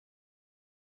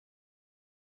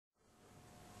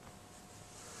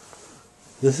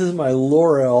This is my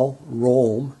Loral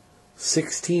Rolm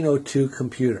 1602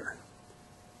 computer.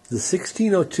 The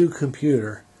 1602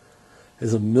 computer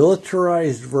is a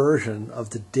militarized version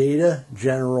of the Data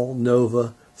General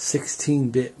Nova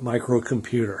 16-bit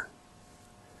microcomputer.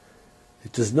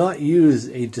 It does not use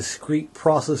a discrete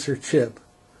processor chip,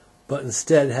 but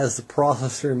instead has the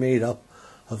processor made up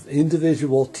of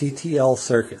individual TTL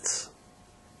circuits.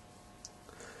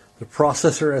 The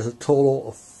processor has a total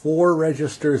of 4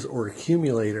 registers or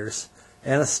accumulators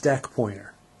and a stack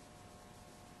pointer.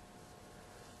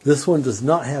 This one does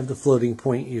not have the floating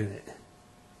point unit.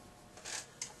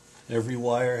 Every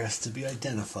wire has to be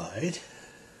identified.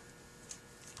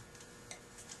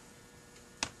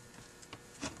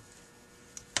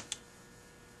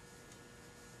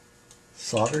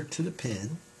 Soldered to the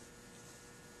pin.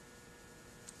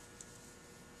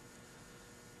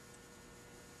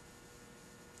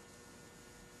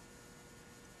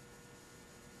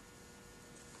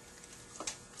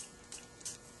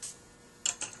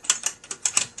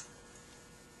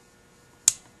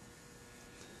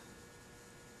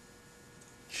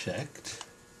 Checked.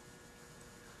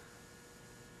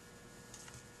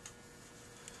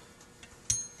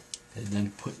 And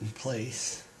then put in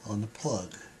place on the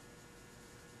plug.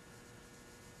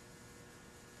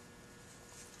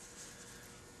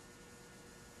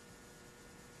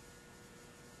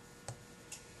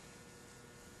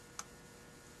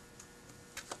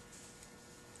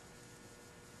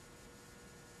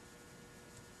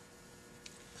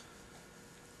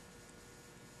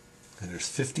 And there's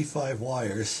 55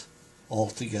 wires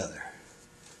altogether.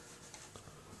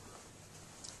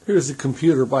 Here's the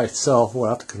computer by itself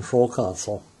without the control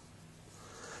console.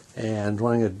 And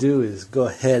what I'm going to do is go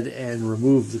ahead and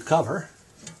remove the cover.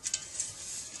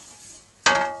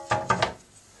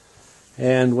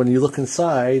 And when you look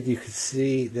inside, you can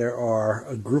see there are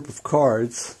a group of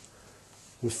cards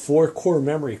with 4 core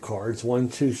memory cards, 1,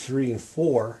 2, 3, and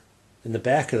 4 in the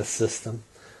back of the system,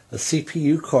 a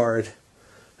CPU card,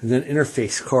 and then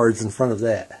interface cards in front of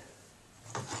that.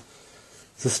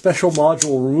 It's a special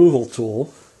module removal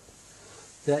tool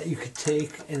that you could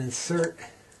take and insert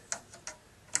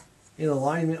in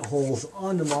alignment holes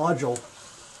on the module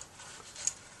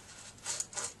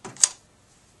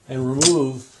and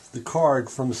remove the card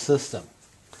from the system.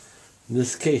 In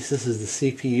this case, this is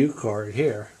the CPU card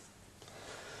here.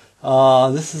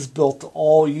 This is built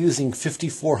all using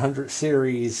 5400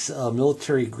 series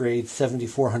military grade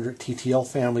 7400 TTL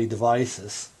family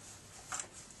devices.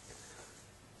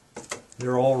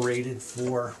 They're all rated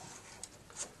for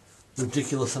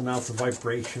ridiculous amounts of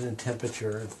vibration and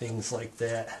temperature and things like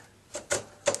that.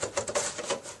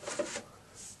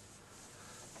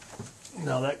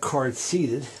 Now that card's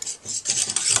seated.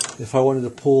 If I wanted to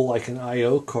pull like an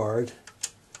I/O card,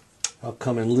 I'll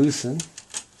come and loosen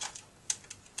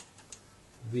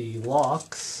the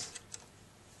locks.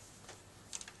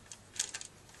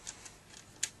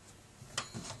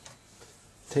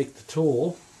 Take the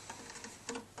tool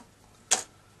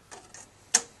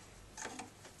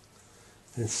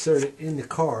insert it in the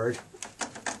card,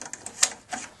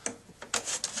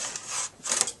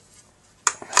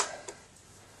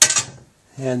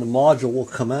 and the module will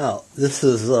come out. This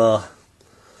is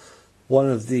one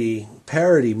of the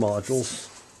parity modules,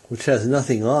 which has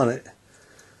nothing on it.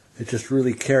 It just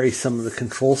really carries some of the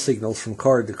control signals from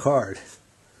card to card.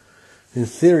 In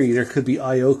theory, there could be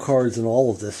I/O cards in all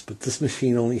of this, but this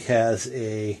machine only has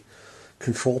a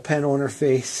control panel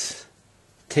interface,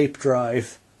 tape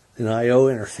drive, and I/O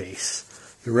interface.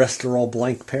 The rest are all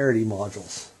blank parity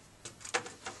modules.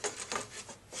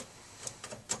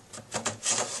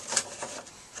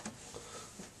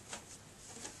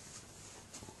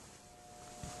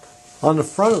 On the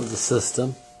front of the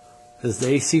system is the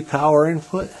AC power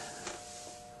input,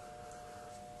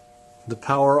 the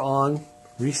power on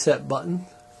reset button,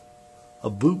 a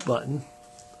boot button,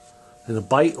 and a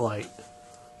bite light.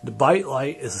 The bite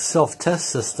light is a self-test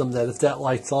system that if that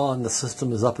light's on, the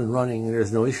system is up and running and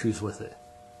there's no issues with it.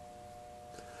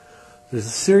 There's a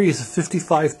series of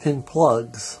 55-pin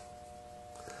plugs,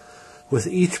 with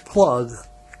each plug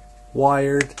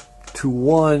wired to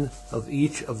one of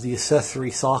each of the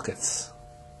accessory sockets.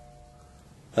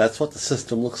 That's what the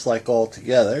system looks like all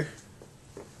together.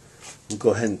 We'll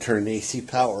go ahead and turn the AC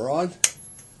power on.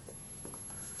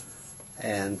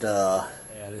 And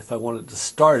if I wanted to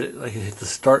start it, I can hit the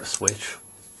start switch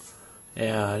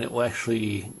and it will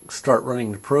actually start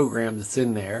running the program that's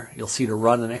in there. You'll see the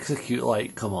run and execute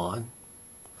light come on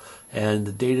and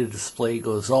the data display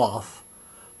goes off.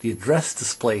 The address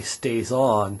display stays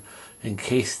on in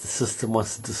case the system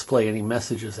wants to display any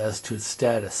messages as to its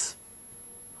status.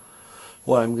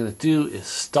 What I'm going to do is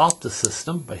stop the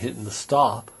system by hitting the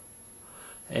stop.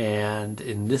 And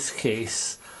in this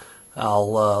case,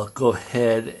 I'll go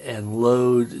ahead and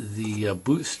load the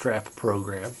Bootstrap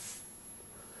program.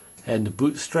 And the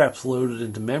Bootstrap's loaded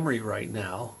into memory right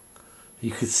now.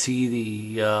 You could see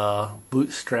the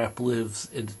Bootstrap lives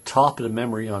at the top of the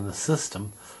memory on the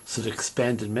system, so the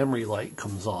expanded memory light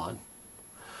comes on.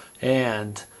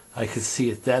 And I could see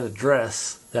at that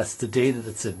address, that's the data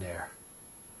that's in there.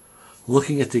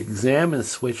 Looking at the examine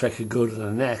switch, I could go to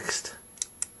the next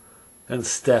and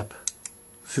step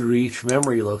through each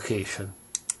memory location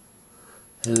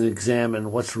and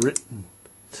examine what's written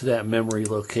to that memory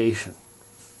location.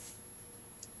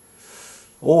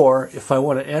 Or if I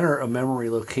want to enter a memory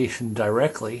location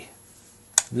directly,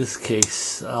 in this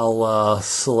case I'll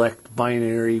select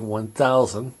binary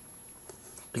 1000,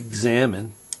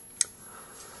 examine,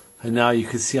 and now you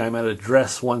can see I'm at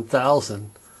address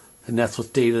 1000, and that's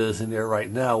what data is in there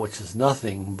right now, which is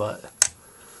nothing. But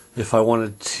if I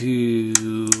wanted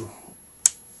to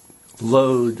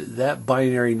load that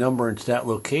binary number into that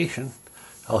location,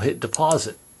 I'll hit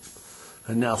deposit,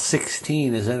 and now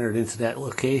 16 is entered into that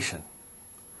location.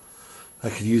 I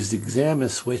could use the examine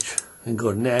switch and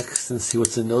go next and see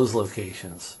what's in those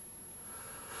locations.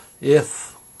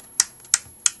 If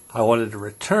I wanted to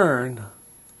return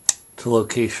to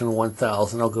location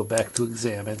 1000, I'll go back to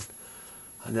examine,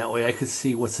 and that way I could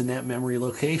see what's in that memory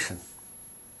location.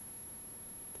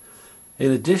 In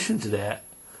addition to that,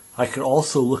 I could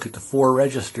also look at the 4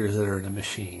 registers that are in the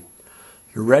machine.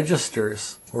 The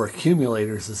registers, or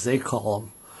accumulators as they call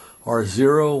them, are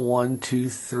 0, 1, 2,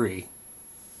 3.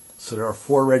 So there are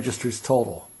 4 registers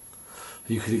total.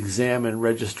 You could examine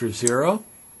register 0,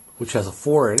 which has a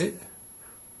 4 in it,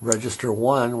 register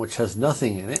 1, which has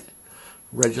nothing in it,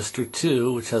 register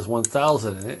 2, which has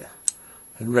 1000 in it,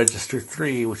 and register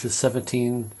 3, which is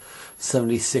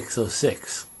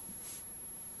 177606.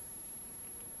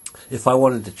 If I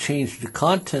wanted to change the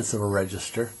contents of a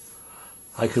register,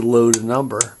 I could load a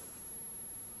number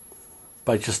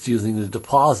by just using the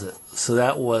deposit. So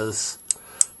that was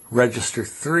register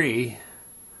 3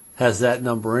 has that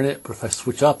number in it, but if I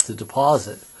switch up the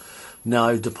deposit, now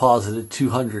I've deposited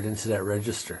 200 into that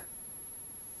register.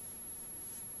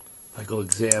 If I go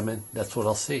examine, that's what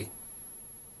I'll see.